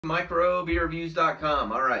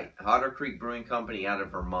Microbeerreviews.com. All right, Otter Creek Brewing Company out of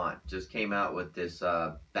Vermont just came out with this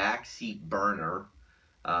Backseat Berner.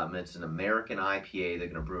 It's an American IPA. They're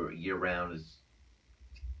going to brew it year-round.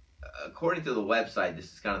 According to the website,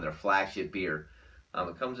 this is kind of their flagship beer.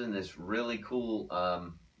 It comes in this really cool,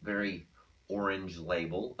 very orange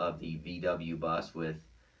label of the VW bus with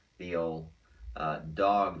the old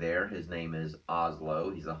dog there. His name is Oslo.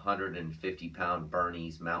 He's a 150-pound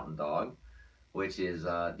Bernese mountain dog, which is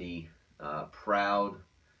the proud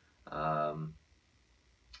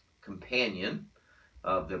companion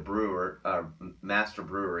of the brewer, master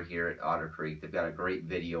brewer here at Otter Creek. They've got a great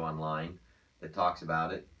video online that talks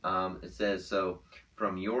about it. It says, so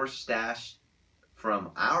from our stash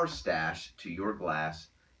to your glass,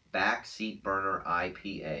 Backseat Berner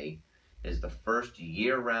IPA is the first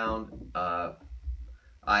year-round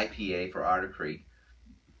IPA for Otter Creek.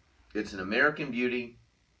 It's an American beauty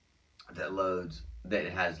that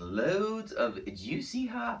has loads of juicy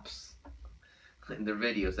hops. And their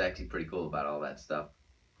video is actually pretty cool about all that stuff.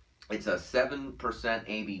 It's a 7%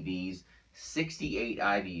 ABVs, 68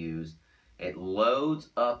 IBUs. It loads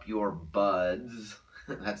up your buds.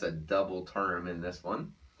 That's a double term in this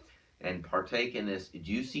one. And partake in this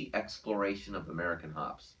juicy exploration of American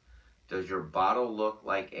hops. Does your bottle look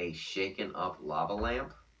like a shaken up lava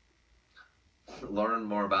lamp? Learn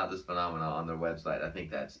more about this phenomenon on their website. I think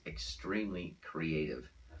that's extremely creative.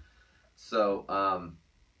 So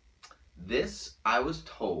this, I was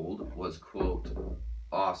told, was, quote,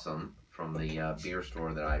 awesome from the beer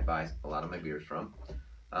store that I buy a lot of my beers from.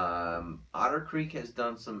 Otter Creek has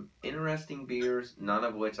done some interesting beers, none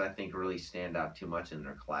of which I think really stand out too much in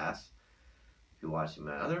their class. If you're watching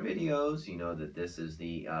my other videos, you know that this is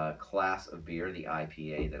the class of beer, the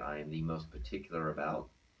IPA, that I am the most particular about.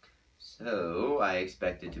 So I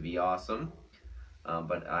expect it to be awesome,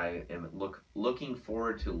 but I am looking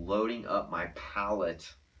forward to loading up my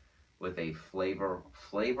palate with a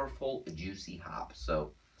flavorful, juicy hop.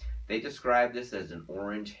 So they describe this as an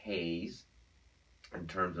orange haze in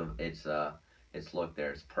terms of its look there.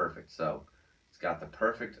 It's perfect. So it's got the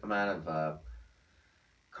perfect amount of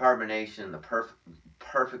carbonation, the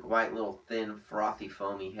perfect white little thin frothy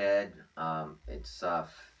foamy head. It's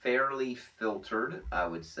fairly filtered, I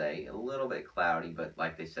would say, a little bit cloudy, but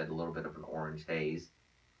like they said, a little bit of an orange haze.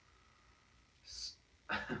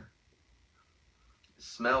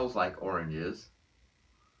 Smells like oranges.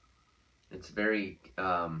 It's very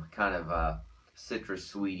kind of citrus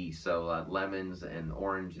sweety, so lemons and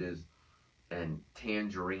oranges and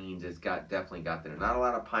tangerines. It's definitely got there. Not a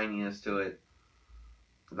lot of pininess to it.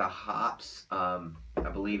 The hops, I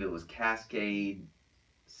believe it was Cascade,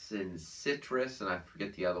 Citrus, and I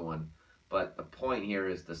forget the other one. But the point here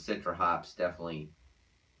is the Citra hops definitely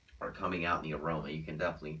are coming out in the aroma. You can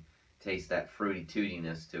definitely taste that fruity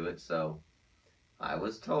tootiness to it. So I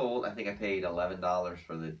was told, I think I paid $11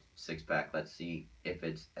 for the 6-pack. Let's see if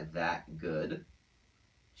it's that good.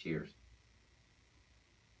 Cheers.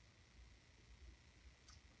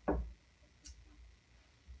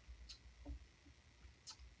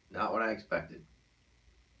 Not what I expected.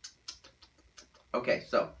 Okay,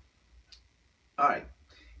 so, alright.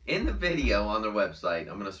 In the video on their website,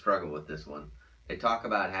 I'm going to struggle with this one. They talk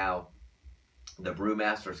about how the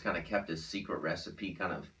brewmasters kind of kept his secret recipe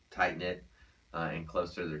kind of tight-knit and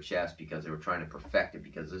close to their chest because they were trying to perfect it,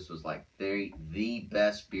 because this was like the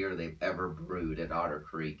best beer they've ever brewed at Otter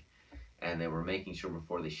Creek. And they were making sure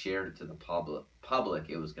before they shared it to the public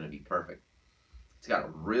it was going to be perfect. It's got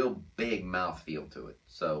a real big mouthfeel to it,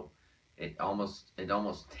 so it almost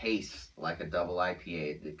tastes like a double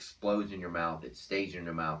IPA. It explodes in your mouth, it stays in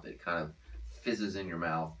your mouth, it kind of fizzes in your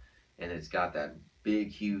mouth, and it's got that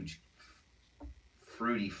big, huge,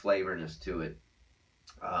 fruity flavorness to it.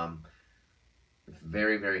 It's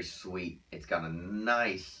very, very sweet. It's got a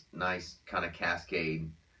nice kind of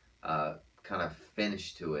cascade kind of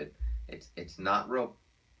finish to it. It's not real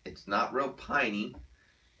piney.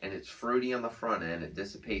 And it's fruity on the front end. It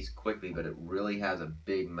dissipates quickly, but it really has a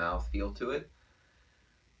big mouthfeel to it,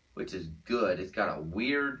 which is good. It's got a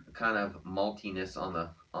weird kind of maltiness on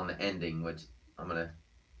the ending, which I'm gonna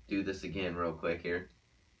do this again real quick here.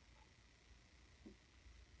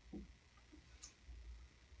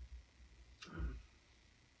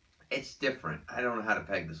 It's different. I don't know how to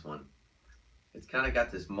peg this one. It's kind of got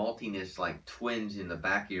this maltiness, like twinge in the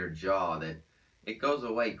back of your jaw that it goes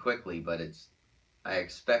away quickly, but I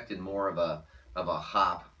expected more of a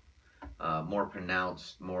hop, more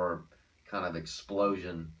pronounced, more kind of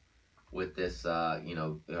explosion with this,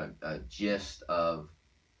 gist of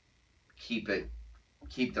keep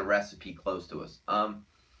the recipe close to us.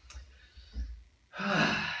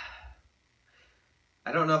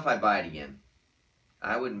 I don't know if I'd buy it again.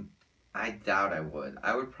 I doubt I would.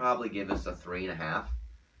 I would probably give this a 3.5.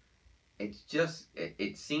 It's just,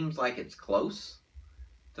 it seems like it's close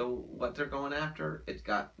to what they're going after. It's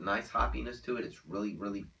got nice hoppiness to it. It's really,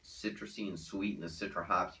 really citrusy and sweet, and the citra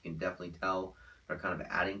hops, you can definitely tell they're kind of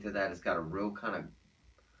adding to that. It's got a real kind of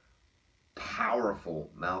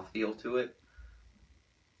powerful mouthfeel to it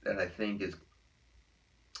that I think is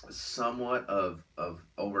somewhat of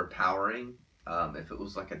overpowering. If it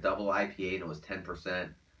was like a double IPA and it was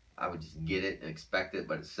 10%, I would just get it and expect it,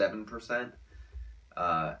 but it's 7%.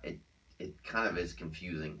 It kind of is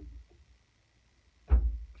confusing.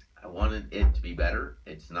 I wanted it to be better.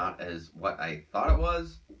 It's not as what I thought it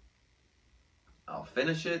was. I'll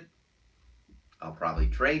finish it. I'll probably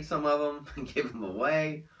trade some of them and give them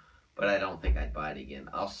away, but I don't think I'd buy it again.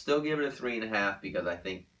 I'll still give it a 3.5 because I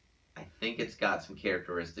think it's got some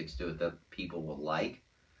characteristics to it that people will like.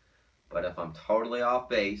 But if I'm totally off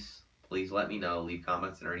base, please let me know. Leave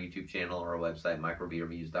comments on our YouTube channel or our website,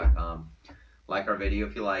 microbeerreviews.com. Like our video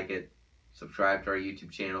if you like it. Subscribe to our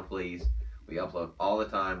YouTube channel, please. We upload all the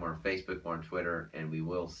time. We're on Facebook, we're on Twitter, and we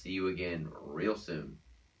will see you again real soon.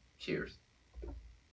 Cheers.